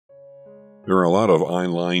There are a lot of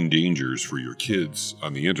online dangers for your kids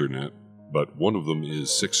on the internet, but one of them is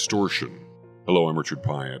sextortion. Hello, I'm Richard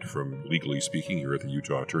Pyatt from Legally Speaking here at the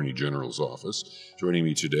Utah Attorney General's office. Joining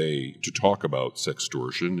me today to talk about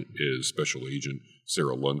sextortion is Special Agent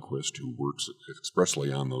Sarah Lundquist, who works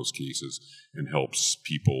expressly on those cases and helps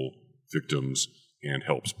people, victims, and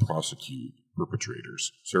helps prosecute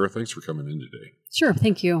perpetrators. Sarah, thanks for coming in today. Sure,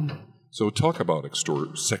 thank you. So talk about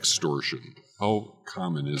sextortion. How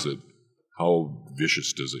common is it? How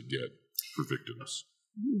vicious does it get for victims?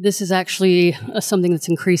 This is actually something that's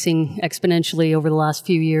increasing exponentially over the last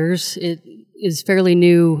few years. It is fairly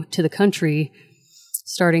new to the country.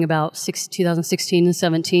 Starting about 2016 and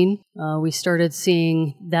 17, we started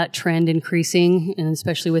seeing that trend increasing, and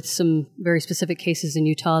especially with some very specific cases in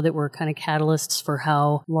Utah that were kind of catalysts for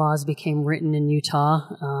how laws became written in Utah.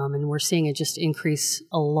 And we're seeing it just increase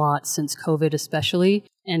a lot since COVID especially.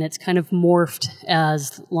 And it's kind of morphed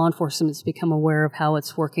as law enforcement has become aware of how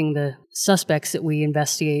it's working. The suspects that we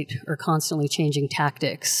investigate are constantly changing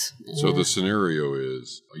tactics. So the scenario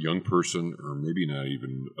is a young person, or maybe not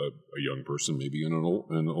even a young person, maybe an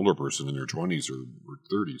older person in their 20s or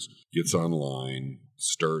 30s, gets online,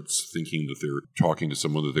 starts thinking that they're talking to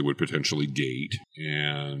someone that they would potentially date,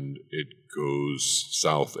 and it goes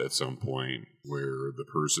south at some point where the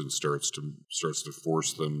person starts to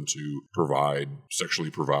force them to provide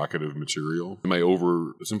sexually provocative material. Am I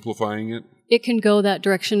oversimplifying it? It can go that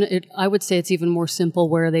direction. I would say it's even more simple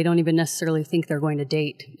where they don't even necessarily think they're going to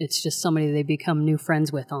date. It's just somebody they become new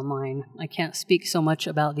friends with online. I can't speak so much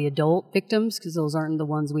about the adult victims because those aren't the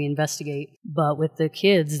ones we investigate. But with the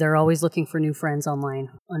kids, they're always looking for new friends online.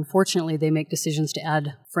 Unfortunately, they make decisions to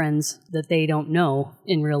add friends that they don't know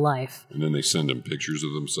in real life. And then they send them pictures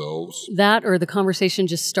of themselves? That, or the conversation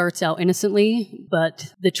just starts out innocently,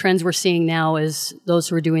 but the trends we're seeing now is those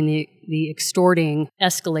who are doing the extorting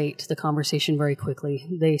escalate the conversation very quickly.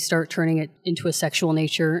 They start turning it into a sexual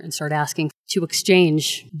nature and start asking to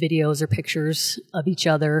exchange videos or pictures of each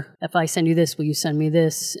other. If I send you this, will you send me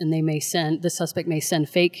this? And the suspect may send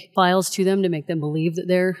fake files to them to make them believe that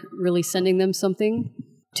they're really sending them something,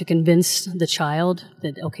 to convince the child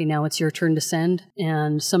that, okay, now it's your turn to send.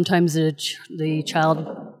 And sometimes the child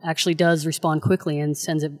actually does respond quickly and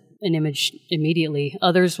sends an image immediately.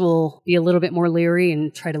 Others will be a little bit more leery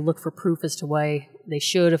and try to look for proof as to why they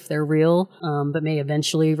should if they're real, but may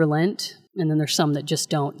eventually relent. And then there's some that just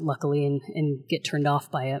don't, luckily, and get turned off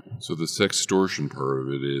by it. So the sextortion part of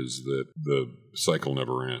it is that the cycle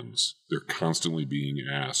never ends. They're constantly being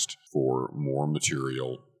asked for more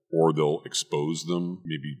material, or they'll expose them,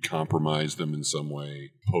 maybe compromise them in some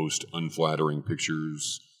way, post unflattering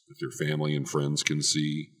pictures that their family and friends can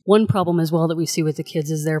see. One problem as well that we see with the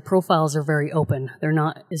kids is their profiles are very open. They're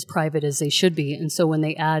not as private as they should be. And so when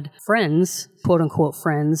they add friends, quote-unquote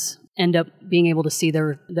friends, end up being able to see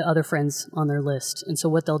the other friends on their list. And so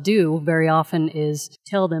what they'll do very often is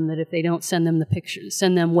tell them that if they don't send them the pictures,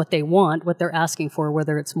 send them what they want, what they're asking for,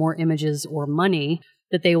 whether it's more images or money,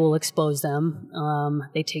 that they will expose them.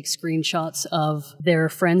 They take screenshots of their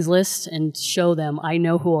friends list and show them, I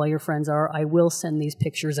know who all your friends are. I will send these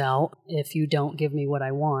pictures out if you don't give me what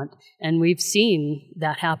I want. And we've seen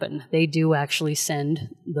that happen. They do actually send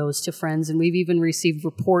those to friends. And we've even received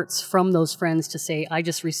reports from those friends to say, I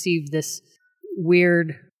just received this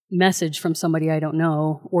weird message from somebody I don't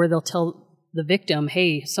know. Or they'll tell the victim,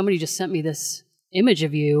 hey, somebody just sent me this image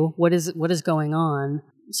of you. What is going on?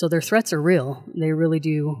 So their threats are real. They really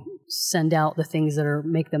do send out the things that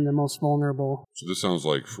make them the most vulnerable. So this sounds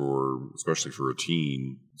like especially for a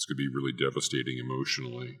teen, this could be really devastating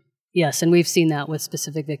emotionally. Yes, and we've seen that with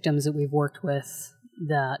specific victims that we've worked with,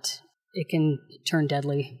 that it can turn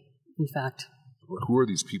deadly, in fact. Who are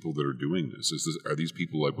these people that are doing this? Are these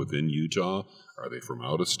people like within Utah? Are they from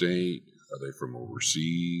out of state? Are they from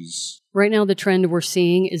overseas? Right now, the trend we're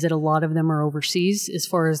seeing is that a lot of them are overseas. As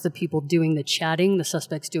far as the people doing the chatting, the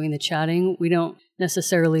suspects doing the chatting, we don't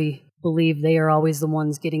necessarily believe they are always the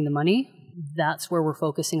ones getting the money. That's where we're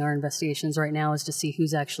focusing our investigations right now, is to see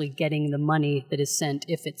who's actually getting the money that is sent,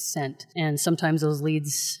 if it's sent. And sometimes those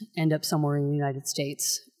leads end up somewhere in the United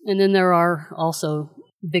States. And then there are also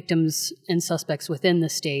victims and suspects within the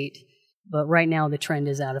state. But right now, the trend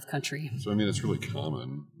is out of country. So, I mean, it's really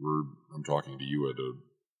common. I'm talking to you at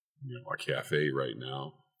a cafe right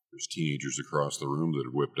now. There's teenagers across the room that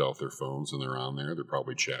have whipped out their phones and they're on there. They're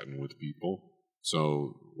probably chatting with people.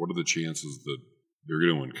 So what are the chances that they're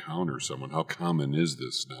going to encounter someone? How common is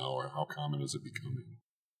this now, or how common is it becoming?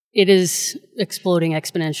 It is exploding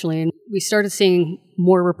exponentially. And we started seeing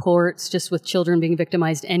more reports just with children being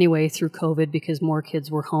victimized anyway through COVID because more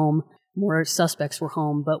kids were home, more suspects were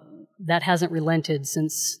home. But that hasn't relented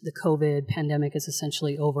since the COVID pandemic is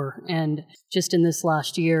essentially over. And just in this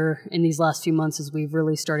last year, in these last few months, as we've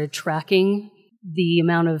really started tracking the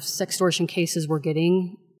amount of sextortion cases we're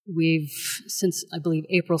getting, since I believe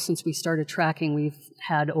April, since we started tracking, we've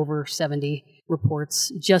had over 70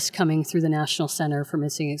 reports just coming through the National Center for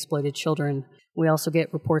Missing and Exploited Children. We also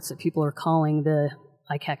get reports that people are calling the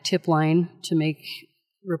ICAC tip line to make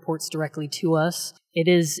reports directly to us. It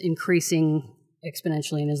is increasing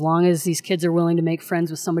exponentially, and as long as these kids are willing to make friends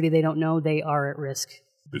with somebody they don't know, they are at risk.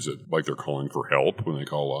 Is it like they're calling for help when they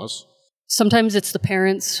call us? Sometimes it's the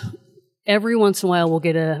parents. Every once in a while we'll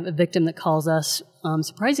get a victim that calls us.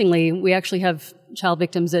 Surprisingly, we actually have child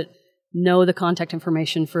victims that know the contact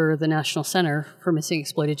information for the National Center for Missing and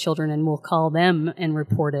Exploited Children, and we'll call them and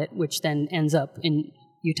report it, which then ends up in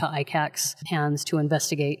Utah ICAC's hands to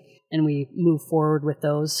investigate, and we move forward with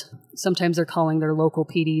those. Sometimes they're calling their local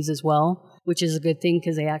PDs as well, which is a good thing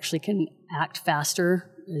because they actually can act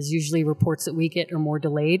faster, as usually reports that we get are more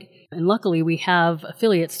delayed. And luckily, we have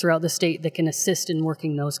affiliates throughout the state that can assist in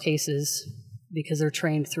working those cases because they're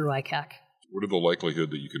trained through ICAC. What are the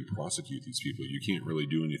likelihood that you can prosecute these people? You can't really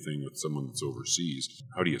do anything with someone that's overseas.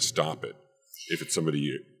 How do you stop it? If it's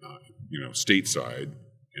somebody, stateside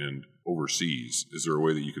and overseas, is there a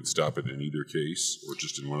way that you could stop it in either case or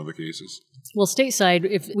just in one of the cases? Well, stateside,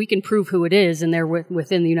 if we can prove who it is and they're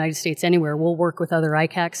within the United States anywhere, we'll work with other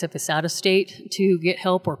ICACs if it's out of state to get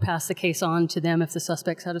help or pass the case on to them if the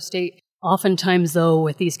suspect's out of state. Oftentimes, though,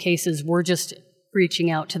 with these cases, we're just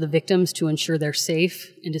reaching out to the victims to ensure they're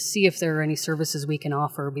safe and to see if there are any services we can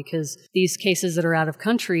offer, because these cases that are out of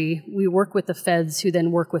country, we work with the feds who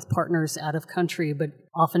then work with partners out of country, but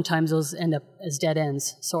oftentimes those end up as dead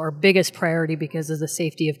ends. So our biggest priority, because of the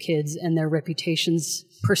safety of kids and their reputations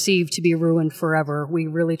perceived to be ruined forever, we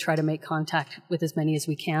really try to make contact with as many as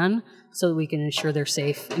we can so that we can ensure they're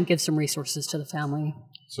safe and give some resources to the family.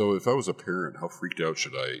 So if I was a parent, how freaked out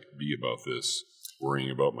should I be about this,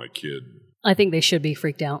 worrying about my kid? I think they should be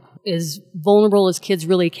freaked out. As vulnerable as kids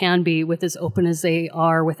really can be, with as open as they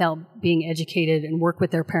are without being educated and work with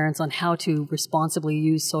their parents on how to responsibly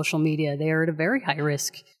use social media, they are at a very high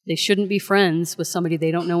risk. They shouldn't be friends with somebody they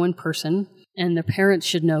don't know in person, and their parents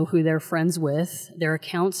should know who they're friends with. Their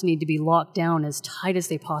accounts need to be locked down as tight as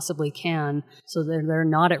they possibly can so that they're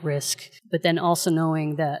not at risk, but then also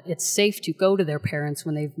knowing that it's safe to go to their parents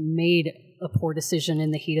when they've made a poor decision in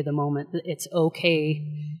the heat of the moment, that it's okay,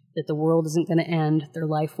 that the world isn't going to end, their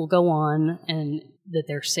life will go on, and that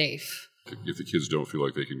they're safe. If the kids don't feel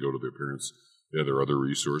like they can go to their parents, are there other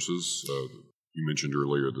resources? You mentioned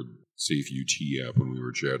earlier the Safe UT app when we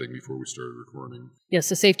were chatting before we started recording. Yes,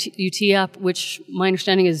 the Safe UT app, which my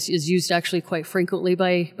understanding is used actually quite frequently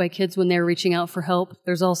by kids when they're reaching out for help.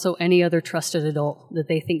 There's also any other trusted adult that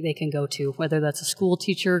they think they can go to, whether that's a school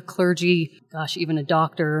teacher, clergy, even a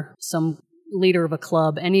doctor, some leader of a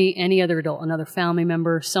club, any other adult, another family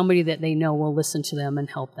member, somebody that they know will listen to them and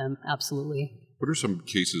help them. Absolutely. What are some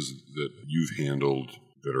cases that you've handled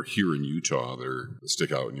that are here in Utah that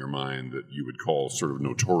stick out in your mind that you would call sort of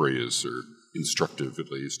notorious or instructive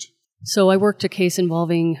at least? So I worked a case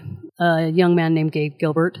involving a young man named Gabe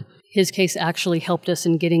Gilbert. His case actually helped us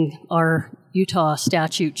in getting our Utah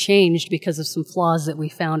statute changed because of some flaws that we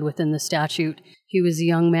found within the statute. He was a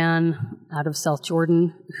young man out of South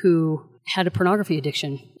Jordan who had a pornography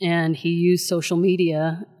addiction, and he used social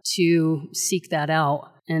media to seek that out.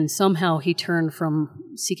 And somehow he turned from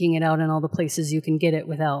seeking it out in all the places you can get it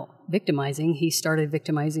without victimizing. He started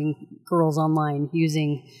victimizing girls online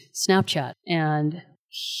using Snapchat. And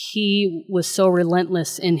he was so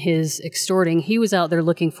relentless in his extorting. He was out there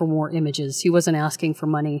looking for more images. He wasn't asking for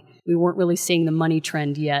money. We weren't really seeing the money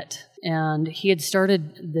trend yet. And he had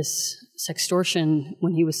started this sextortion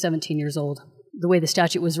when he was 17 years old. The way the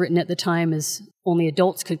statute was written at the time is only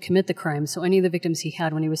adults could commit the crime, so any of the victims he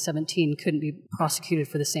had when he was 17 couldn't be prosecuted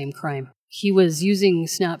for the same crime. He was using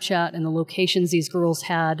Snapchat and the locations these girls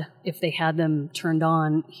had. If they had them turned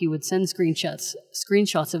on, he would send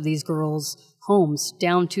screenshots of these girls' homes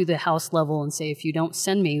down to the house level and say, if you don't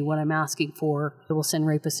send me what I'm asking for, I will send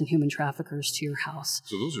rapists and human traffickers to your house.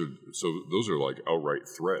 So those are like outright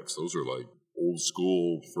threats. Those are like old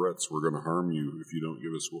school threats. We're going to harm you if you don't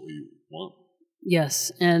give us what we want.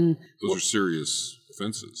 Yes, and those are serious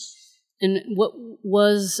offenses. And what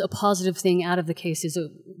was a positive thing out of the case is that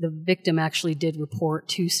the victim actually did report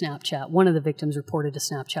to Snapchat. One of the victims reported to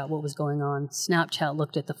Snapchat what was going on. Snapchat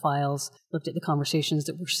looked at the files, looked at the conversations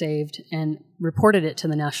that were saved, and reported it to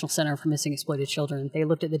the National Center for Missing and Exploited Children. They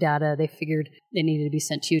looked at the data. They figured they needed to be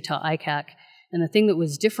sent to Utah ICAC. And the thing that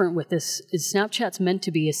was different with this is Snapchat's meant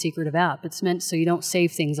to be a secretive app. It's meant so you don't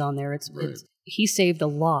save things on there. he saved a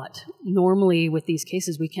lot. Normally with these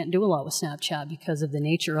cases, we can't do a lot with Snapchat because of the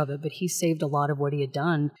nature of it, but he saved a lot of what he had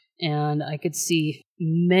done. And I could see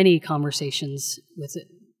many conversations with it.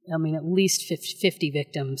 I mean, at least 50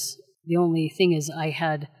 victims. The only thing is I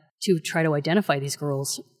had to try to identify these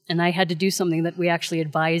girls, and I had to do something that we actually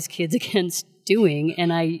advise kids against doing,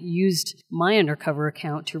 and I used my undercover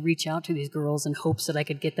account to reach out to these girls in hopes that I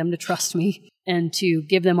could get them to trust me and to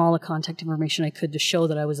give them all the contact information I could to show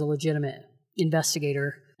that I was a legitimate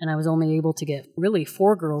investigator. And I was only able to get really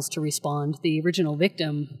 4 girls to respond. The original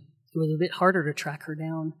victim, it was a bit harder to track her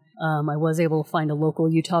down. I was able to find a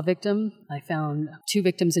local Utah victim. I found 2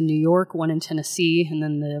 victims in New York, 1 in Tennessee, and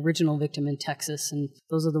then the original victim in Texas, and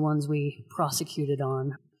those are the ones we prosecuted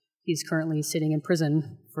on. He's currently sitting in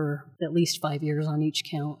prison for at least 5 years on each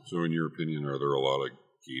count. So in your opinion, are there a lot of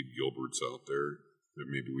Gabe Gilberts out there that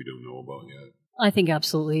maybe we don't know about yet? I think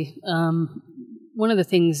absolutely. One of the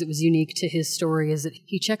things that was unique to his story is that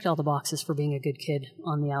he checked all the boxes for being a good kid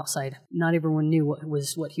on the outside. Not everyone knew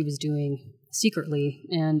what he was doing secretly,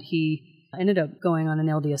 and he ended up going on an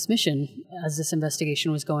LDS mission as this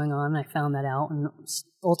investigation was going on. I found that out, and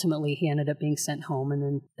ultimately he ended up being sent home, and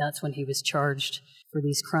then that's when he was charged for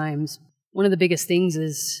these crimes. One of the biggest things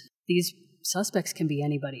is these suspects can be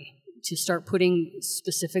anybody. To start putting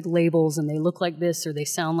specific labels and they look like this or they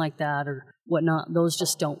sound like that or whatnot, those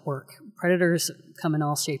just don't work. Predators come in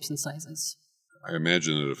all shapes and sizes. I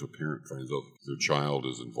imagine that if a parent finds out their child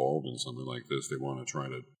is involved in something like this, they want to try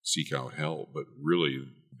to seek out help, but really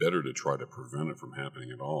better to try to prevent it from happening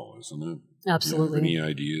at all, isn't it? Absolutely. Do you have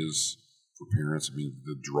any ideas for parents? I mean,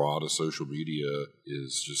 the draw to social media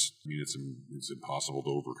is just, it's impossible to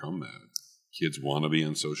overcome that. Kids want to be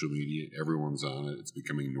on social media. Everyone's on it. It's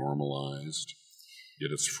becoming normalized.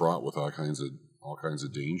 Yet it's fraught with all kinds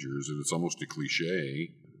of dangers, and it's almost a cliche.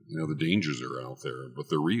 The dangers are out there, but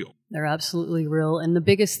they're real. They're absolutely real. And the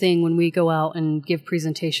biggest thing when we go out and give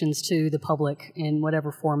presentations to the public in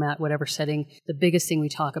whatever format, whatever setting, the biggest thing we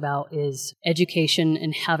talk about is education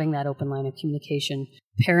and having that open line of communication.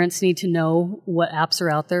 Parents need to know what apps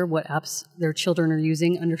are out there, what apps their children are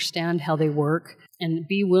using, understand how they work, and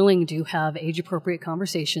be willing to have age-appropriate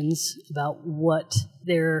conversations about what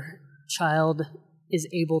their child is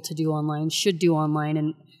able to do online, should do online,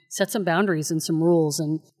 and set some boundaries and some rules.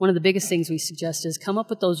 And one of the biggest things we suggest is come up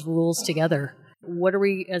with those rules together. What are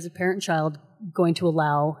we, as a parent and child, going to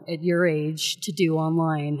allow at your age to do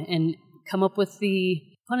online? And come up with the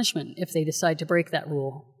punishment if they decide to break that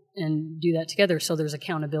rule, and do that together so there's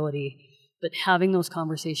accountability. But having those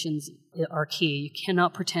conversations are key. You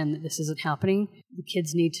cannot pretend that this isn't happening. The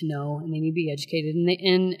kids need to know, and they need to be educated.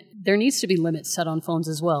 And there needs to be limits set on phones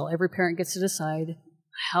as well. Every parent gets to decide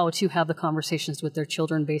how to have the conversations with their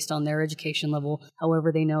children based on their education level,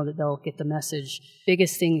 however they know that they'll get the message.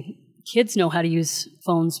 Biggest thing, kids know how to use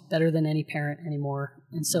phones better than any parent anymore.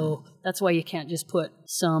 And so that's why you can't just put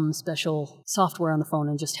some special software on the phone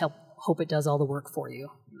and just hope it does all the work for you.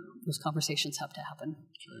 Those conversations have to happen.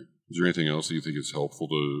 Okay. Is there anything else that you think is helpful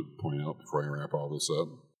to point out before I wrap all this up?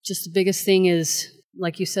 Just the biggest thing is,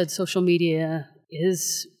 like you said, social media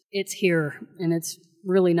it's here, and it's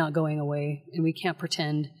really not going away, and we can't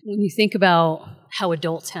pretend. When you think about how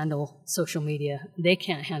adults handle social media, they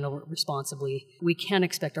can't handle it responsibly. We can't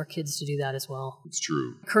expect our kids to do that as well. It's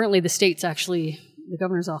true. Currently, the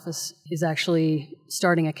governor's office is actually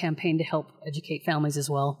starting a campaign to help educate families as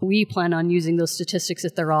well. We plan on using those statistics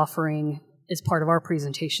that they're offering as part of our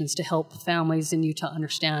presentations to help families in Utah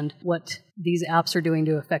understand what these apps are doing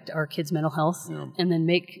to affect our kids' mental health, and then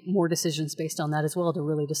make more decisions based on that as well to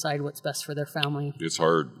really decide what's best for their family. It's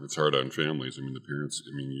hard. It's hard on families. The parents,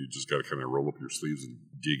 you just got to kind of roll up your sleeves and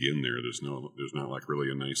dig in there. There's not like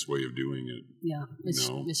really a nice way of doing it. Yeah,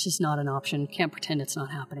 it's just not an option. Can't pretend it's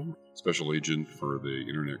not happening. Special Agent for the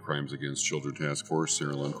Internet Crimes Against Children Task Force,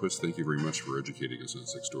 Sarah Lundquist, thank you very much for educating us on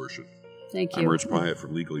sextortion. Thank you. I'm Rich Pyatt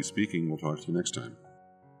from Legally Speaking. We'll talk to you next time.